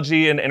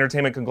technology and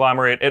entertainment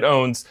conglomerate. It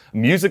owns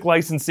music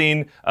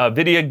licensing,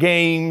 video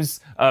games,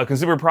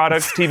 consumer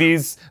products,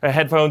 TVs,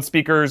 headphones,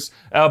 speakers,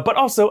 but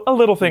also a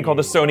little thing called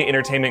the Sony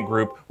Entertainment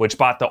Group, which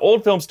bought the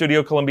old film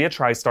studio Columbia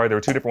TriStar. There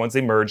were two different ones. They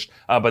merged,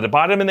 but they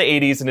bought them in the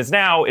 80s,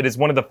 and it is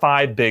one of the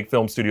 5 big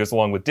film studios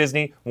along with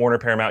Disney, Warner,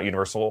 Paramount,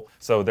 Universal.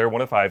 So they're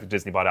one of 5.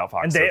 Disney bought out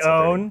Fox. And they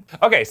own?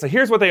 Okay, so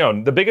here's what they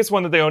own. The biggest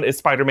one that they own is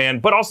Spider-Man,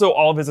 but also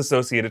all of his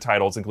associated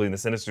titles, including the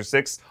Sinister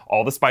Six,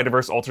 all the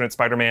Spider-Verse, alternate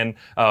Spider-Man,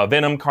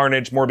 Venom,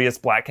 Carnage,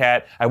 Morbius, Black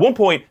Cat. At one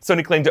point,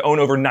 Sony claimed to own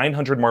over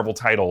 900 Marvel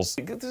titles.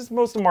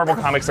 Most of Marvel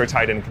comics are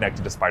tied in and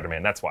connected to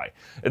Spider-Man. That's why.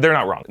 They're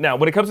not wrong. Now,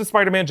 when it comes to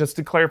Spider-Man, just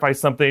to clarify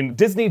something,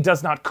 Disney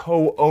does not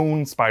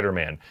co-own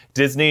Spider-Man.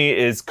 Disney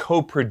is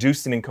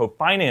co-producing and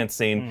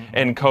co-financing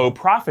and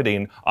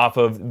co-profiting off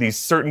of these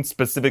certain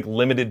specific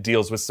limited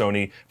deals with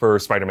Sony for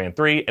Spider-Man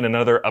 3 and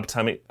another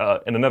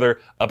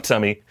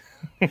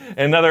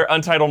another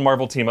untitled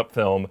Marvel team-up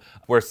film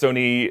where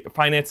Sony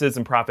finances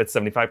and profits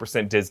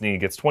 75%, Disney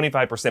gets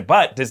 25%,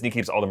 but Disney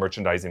keeps all the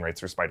merchandising rights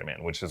for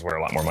Spider-Man, which is where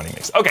a lot more money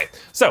makes. Okay,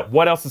 so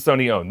what else does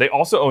Sony own? They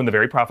also own the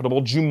very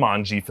profitable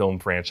Jumanji film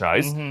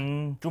franchise.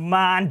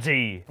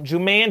 Jumanji.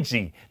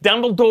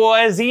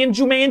 Dumbledore, is he in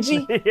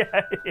Jumanji?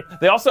 Yeah.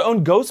 They also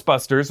own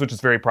Ghostbusters, which is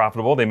very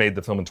profitable. They made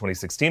the film in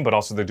 2016, but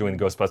also they're doing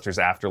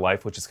Ghostbusters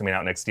Afterlife, which is coming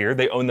out next year.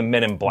 They own the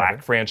Men in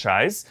Black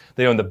franchise.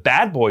 They own the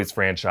Bad Boys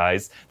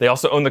franchise. They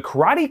also own the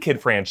Karate Kid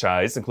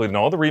franchise, including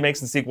all the remakes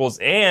and sequels,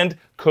 and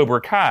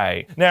Cobra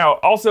Kai. Now,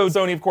 also,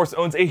 Sony, of course,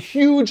 owns a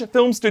huge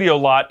film studio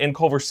lot in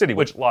Culver City,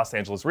 which Los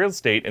Angeles real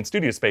estate and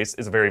studio space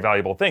is a very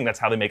valuable thing. That's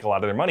how they make a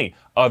lot of their money.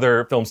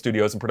 Other film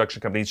studios and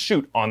production companies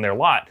shoot on their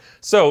lot.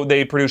 So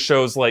they produce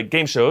shows like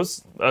game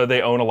shows.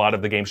 They own a lot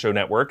of the Game Show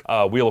Network,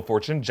 Wheel of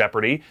Fortune,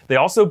 Jeopardy. They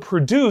also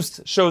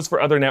produced shows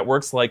for other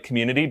networks like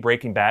Community,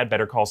 Breaking Bad,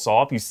 Better Call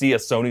Saul. If you see a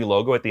Sony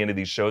logo at the end of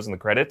these shows in the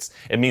credits,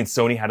 it means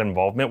Sony had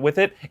involvement with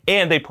it.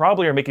 And they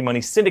probably are making money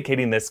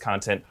syndicating this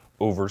content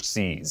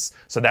overseas.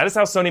 So that is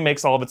how Sony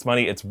makes all of its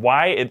money. It's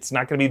why it's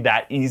not going to be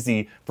that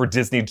easy for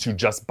Disney to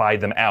just buy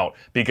them out,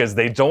 because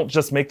they don't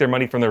just make their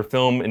money from their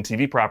film and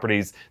TV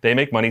properties. They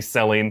make money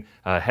selling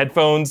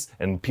headphones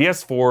and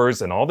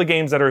PS4s and all the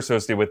games that are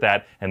associated with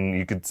that. And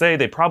you could say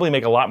they probably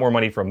make a lot more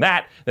money from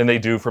that than they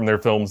do from their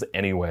films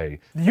anyway.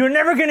 You're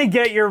never going to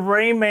get your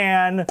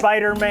Rayman,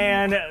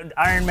 Spider-Man,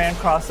 Iron Man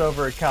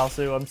crossover at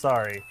Kalsu. I'm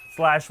sorry.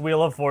 /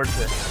 Wheel of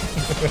Fortune.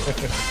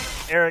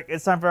 Eric,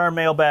 it's time for our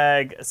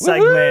mailbag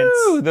segment.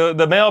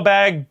 The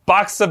mailbag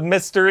box of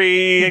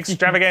mystery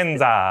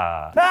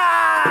extravaganza.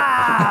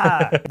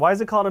 Why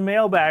is it called a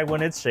mailbag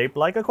when it's shaped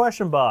like a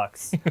question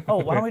box? Oh,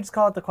 why don't we just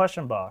call it the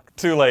question box?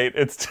 Too late.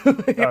 It's too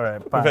late. All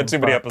right, fine, we've had too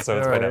many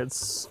episodes by now.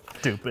 It's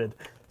stupid.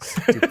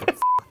 Stupid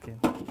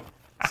fucking.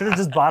 Should have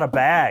just bought a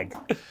bag.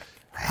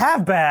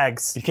 Have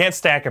bags. You can't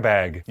stack a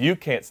bag. You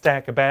can't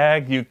stack a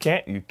bag. You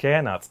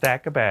cannot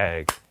stack a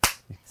bag.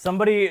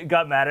 Somebody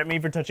got mad at me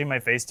for touching my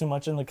face too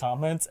much in the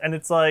comments, and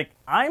it's like,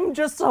 I'm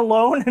just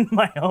alone in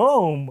my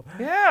home.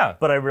 Yeah.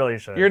 But I really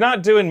should. You're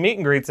not doing meet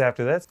and greets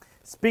after this.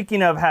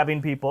 Speaking of having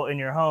people in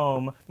your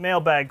home,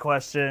 mailbag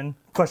question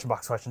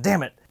box question,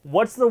 damn it.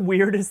 What's the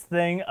weirdest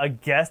thing a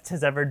guest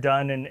has ever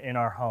done in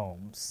our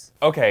homes?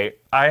 Okay,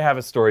 I have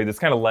a story that's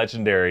kind of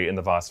legendary in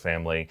the Voss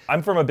family.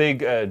 I'm from a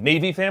big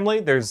Navy family.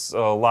 There's a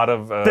lot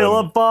of...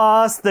 Philip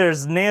Voss,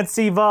 there's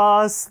Nancy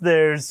Voss,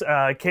 there's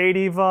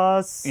Katie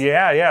Voss.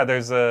 Yeah,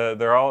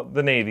 they're all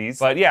the Navies.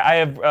 But yeah, I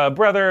have a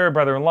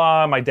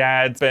brother-in-law. My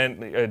dad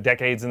spent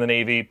decades in the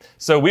Navy.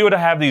 So we would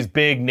have these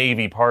big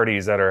Navy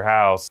parties at our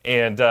house.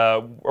 And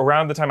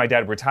around the time my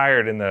dad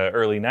retired in the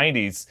early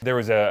 90s, there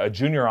was a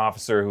junior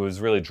officer who was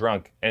really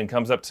drunk and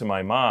comes up to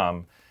my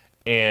mom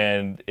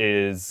and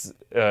is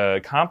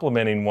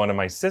complimenting one of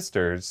my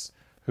sisters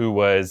who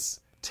was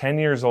 10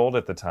 years old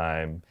at the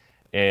time.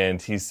 And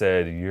he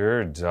said,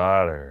 "Your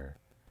daughter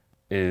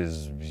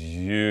is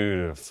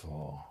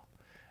beautiful."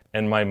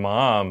 And my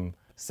mom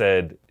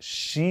said,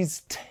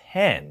 "She's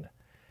 10.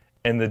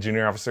 And the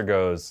junior officer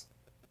goes,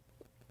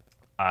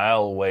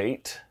 "I'll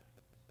wait."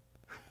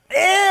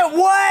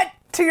 What?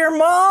 To your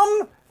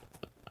mom?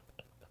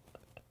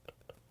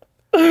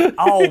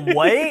 I'll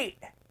wait.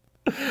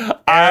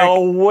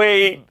 I'll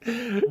wait.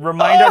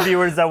 Remind our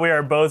viewers that we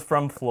are both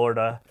from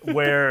Florida,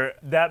 where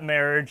that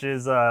marriage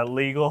is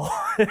legal.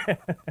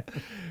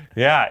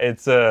 Yeah,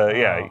 it's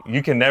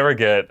you can never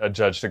get a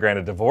judge to grant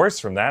a divorce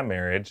from that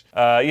marriage.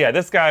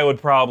 This guy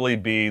would probably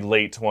be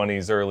late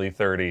 20s, early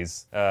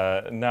 30s.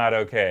 Not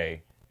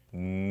okay.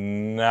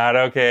 Not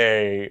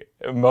okay.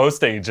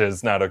 Most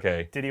ages, not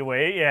okay. Did he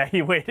wait? Yeah,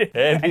 he waited.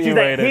 And he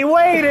waited. Like, he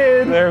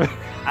waited.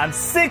 I'm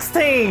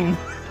 16.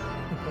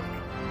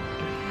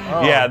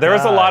 There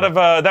was a lot of,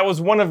 that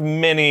was one of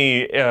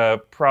many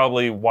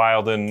probably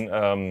wild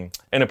and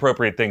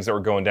inappropriate things that were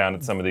going down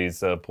at some of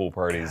these pool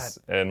parties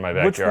in my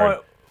backyard.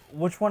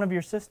 Which one of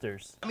your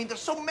sisters? I mean, there's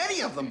so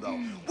many of them, though.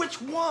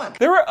 Which one?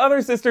 There were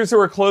other sisters who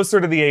were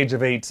closer to the age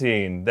of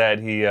 18 that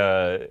he,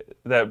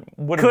 that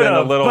would have been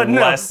a little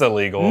less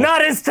illegal.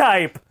 Not his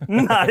type.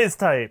 Not his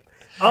type.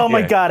 Oh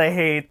my God, I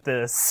hate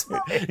this.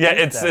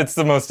 It's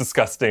the most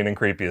disgusting and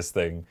creepiest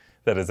thing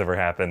that has ever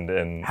happened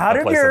in How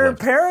did your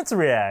parents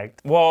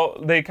react? Well,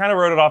 they kind of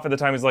wrote it off at the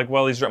time. He's like,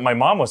 well, he's drunk. My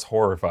mom was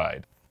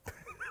horrified.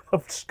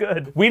 That's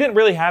good. We didn't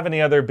really have any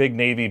other big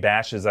Navy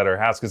bashes at our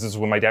house because this is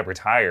when my dad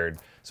retired.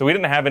 So we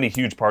didn't have any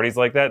huge parties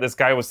like that. This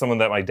guy was someone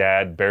that my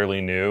dad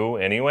barely knew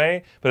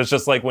anyway. But it's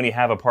just like when you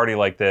have a party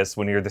like this,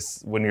 when you're the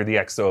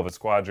XO of a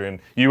squadron,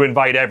 you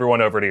invite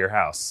everyone over to your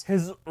house.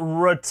 His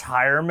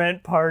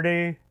retirement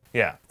party.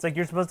 Yeah. It's like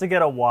you're supposed to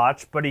get a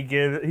watch, but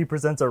he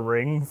presents a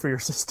ring for your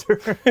sister.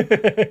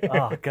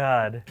 Oh,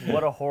 God.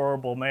 What a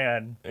horrible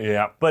man.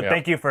 Yeah. But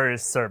thank you for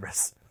his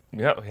service.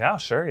 Yeah,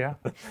 sure, yeah.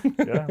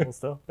 Yeah, well,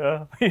 still.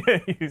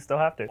 You still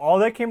have to. All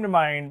that came to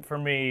mind for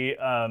me,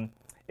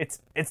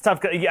 it's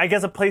tough. I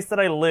guess a place that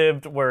I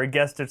lived where a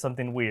guest did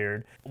something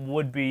weird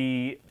would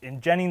be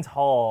in Jennings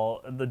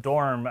Hall, the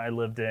dorm I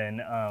lived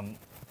in,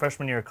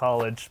 freshman year of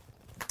college.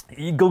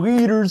 Go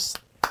Eaters!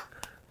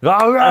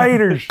 All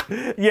righters.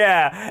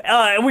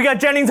 We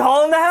got Jennings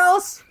Hall in the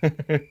house.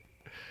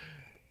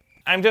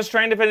 I'm just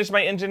trying to finish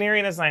my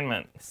engineering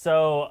assignment.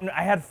 So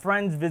I had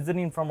friends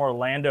visiting from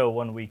Orlando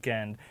one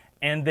weekend,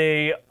 and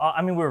they,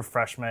 we were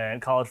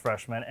college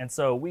freshmen, and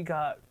so we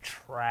got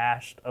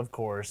trashed, of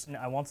course.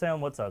 I won't say on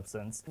what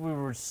substance. We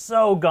were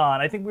so gone.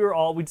 I think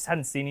we just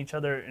hadn't seen each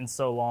other in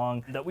so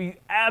long that we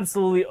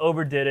absolutely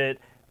overdid it,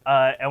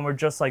 and we're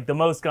just like the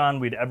most gone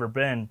we'd ever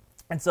been.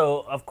 And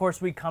so, of course,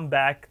 we come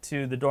back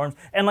to the dorms,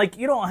 and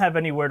you don't have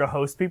anywhere to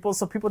host people,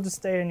 so people just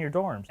stay in your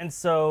dorms. And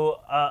so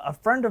a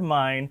friend of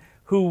mine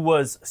who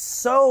was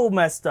so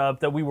messed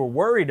up that we were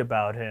worried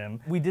about him,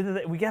 we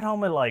get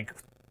home at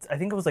I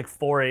think it was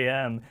 4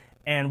 a.m.,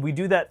 and we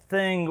do that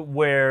thing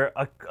where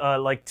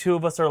two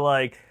of us are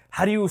like,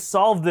 how do you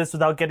solve this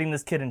without getting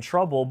this kid in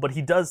trouble? But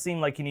he does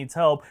seem like he needs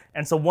help.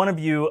 And so one of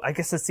you, I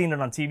guess has seen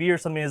it on TV or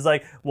something, is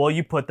like, well,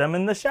 you put them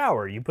in the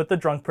shower. You put the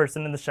drunk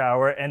person in the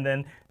shower, and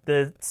then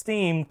the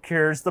steam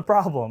cures the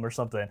problem or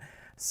something.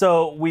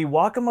 So we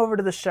walk him over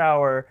to the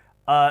shower,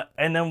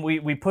 and then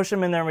we push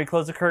him in there and we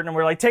close the curtain and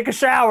we're like, take a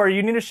shower,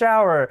 you need a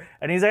shower.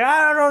 And he's like,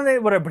 I don't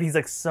know, whatever, but he's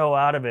so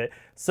out of it.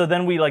 So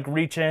then we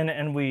reach in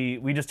and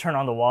we just turn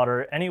on the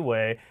water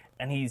anyway,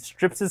 and he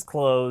strips his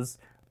clothes,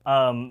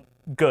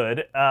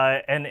 good,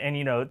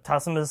 and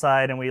toss them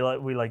aside, and we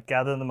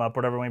gather them up,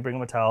 whatever, and we bring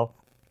him a towel.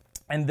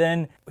 And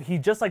then he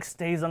just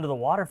stays under the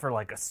water for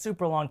a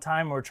super long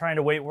time. We're trying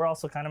to wait. We're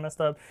also kind of messed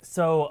up.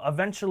 So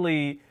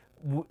eventually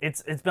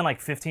it's been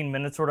 15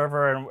 minutes or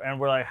whatever, and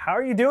we're like, how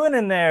are you doing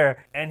in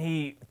there? And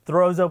he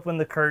throws open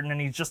the curtain, and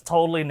he's just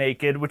totally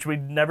naked, which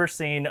we'd never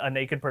seen a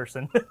naked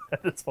person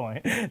at this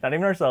point, not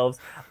even ourselves.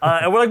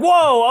 And we're like,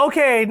 whoa,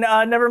 okay,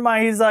 never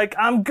mind. He's like,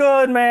 I'm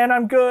good, man,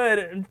 I'm good.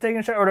 I'm taking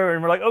a shower or whatever.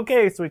 And we're like,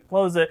 okay, so we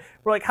close it.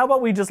 We're like, how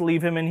about we just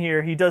leave him in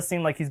here? He does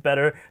seem like he's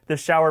better. The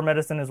shower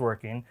medicine is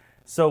working.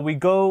 So we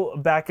go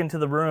back into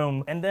the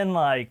room, and then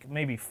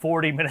maybe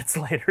 40 minutes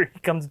later, he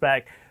comes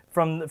back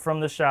from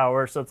the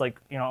shower. So it's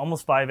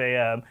almost 5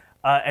 a.m.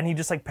 And he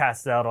just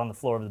passes out on the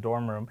floor of the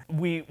dorm room.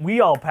 We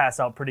all pass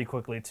out pretty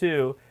quickly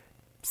too.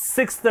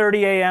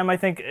 6:30 a.m. I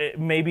think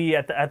maybe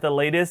at the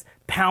latest,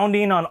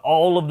 pounding on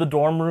all of the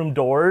dorm room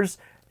doors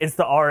it's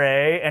the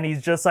RA, and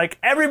he's just like,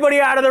 everybody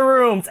out of the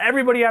rooms,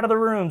 everybody out of the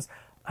rooms.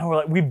 And we're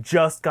like, we've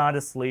just gone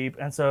to sleep.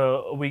 And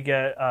so we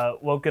get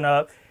woken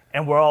up,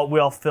 and we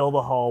all fill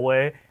the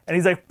hallway. And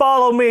he's like,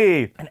 follow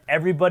me. And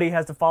everybody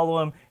has to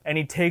follow him. And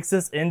he takes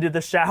us into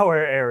the shower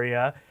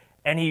area,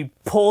 and he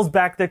pulls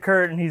back the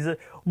curtain. He's like,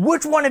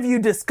 which one of you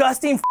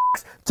disgusting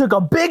f***s took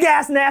a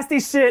big-ass nasty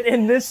shit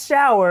in this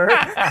shower?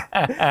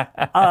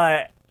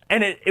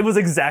 And it was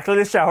exactly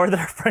the shower that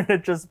our friend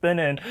had just been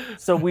in.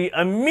 So we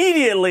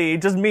immediately,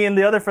 just me and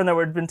the other friend that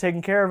had been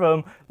taking care of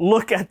him,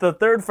 look at the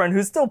third friend,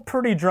 who's still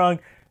pretty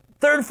drunk.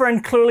 Third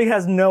friend clearly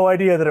has no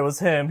idea that it was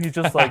him. He's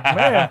just like,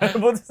 man,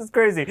 well, this is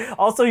crazy.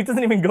 Also, he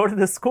doesn't even go to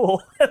this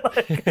school.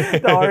 Like,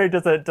 the RA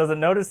doesn't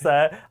notice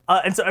that.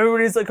 And so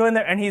everybody's like going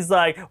there, and he's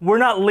like, we're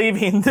not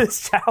leaving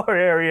this shower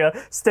area,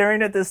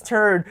 staring at this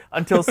turd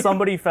until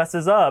somebody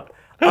fesses up.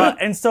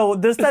 And so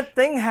there's that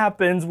thing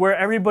happens where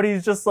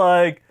everybody's just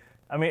like,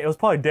 I mean, it was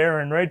probably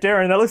Darren, right?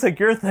 Darren, that looks like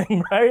your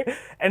thing, right?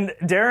 And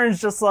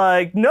Darren's just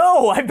like,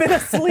 no, I've been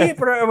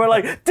asleep. And we're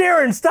like,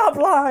 Darren, stop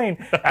lying.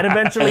 And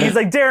eventually he's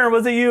like, Darren,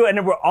 was it you? And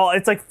then we're all,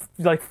 it's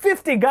like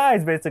 50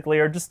 guys basically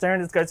are just staring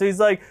at this guy. So he's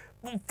like,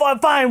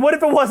 fine, what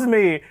if it wasn't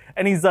me?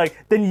 And he's like,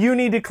 then you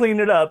need to clean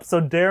it up.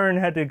 So Darren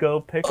had to go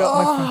pick up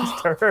my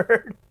first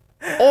turd.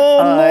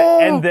 No.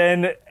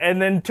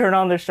 And then turn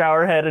on the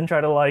shower head and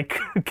try to like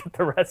get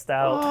the rest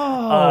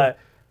out.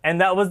 And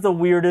that was the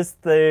weirdest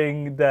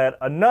thing that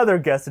another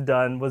guest had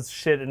done, was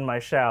shit in my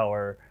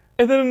shower.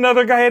 And then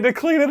another guy had to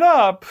clean it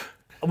up.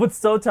 What's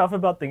so tough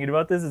about thinking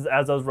about this is,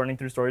 as I was running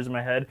through stories in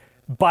my head,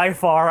 by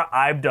far,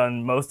 I've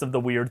done most of the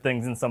weird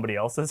things in somebody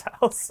else's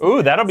house.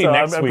 Ooh, that'll be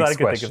next I'm week's glad I could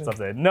question. think of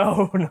something.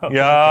 No.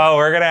 Yo,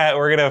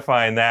 we're gonna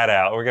find that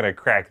out. We're gonna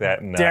crack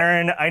that nut.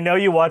 Darren, I know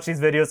you watch these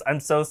videos. I'm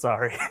so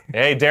sorry.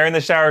 Hey, Darren the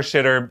Shower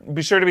Shitter,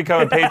 be sure to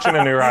become a patron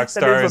of New Rock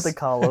Stars. That is what they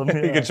call him.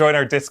 Yeah. You can join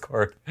our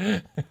Discord.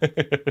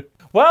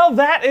 Well,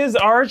 that is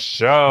our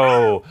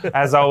show.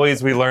 As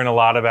always, we learn a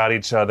lot about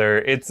each other.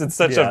 It's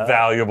such a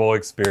valuable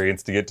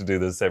experience to get to do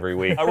this every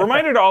week. A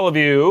reminder to all of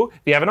you,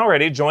 if you haven't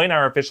already, join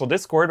our official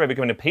Discord by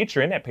becoming a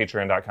patron at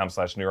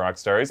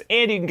patreon.com/newrockstars.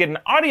 And you can get an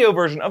audio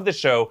version of the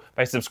show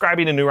by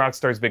subscribing to New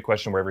Rockstars Big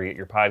Question wherever you get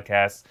your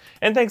podcasts.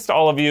 And thanks to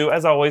all of you,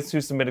 as always,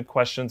 who submitted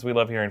questions. We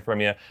love hearing from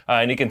you.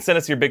 And you can send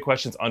us your big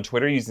questions on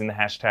Twitter using the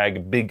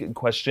hashtag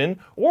BigQuestion,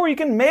 or you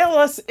can mail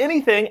us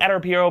anything at our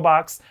P.O.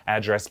 Box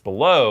address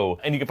below.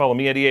 And you can follow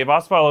me at EA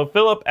Voss, follow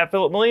Philip at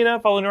Philip Molina,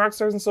 follow New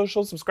Rockstars on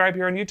social, subscribe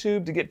here on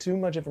YouTube to get too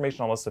much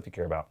information on all the stuff you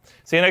care about.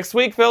 See you next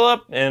week,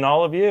 Philip, and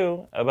all of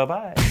you.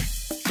 Bye-bye.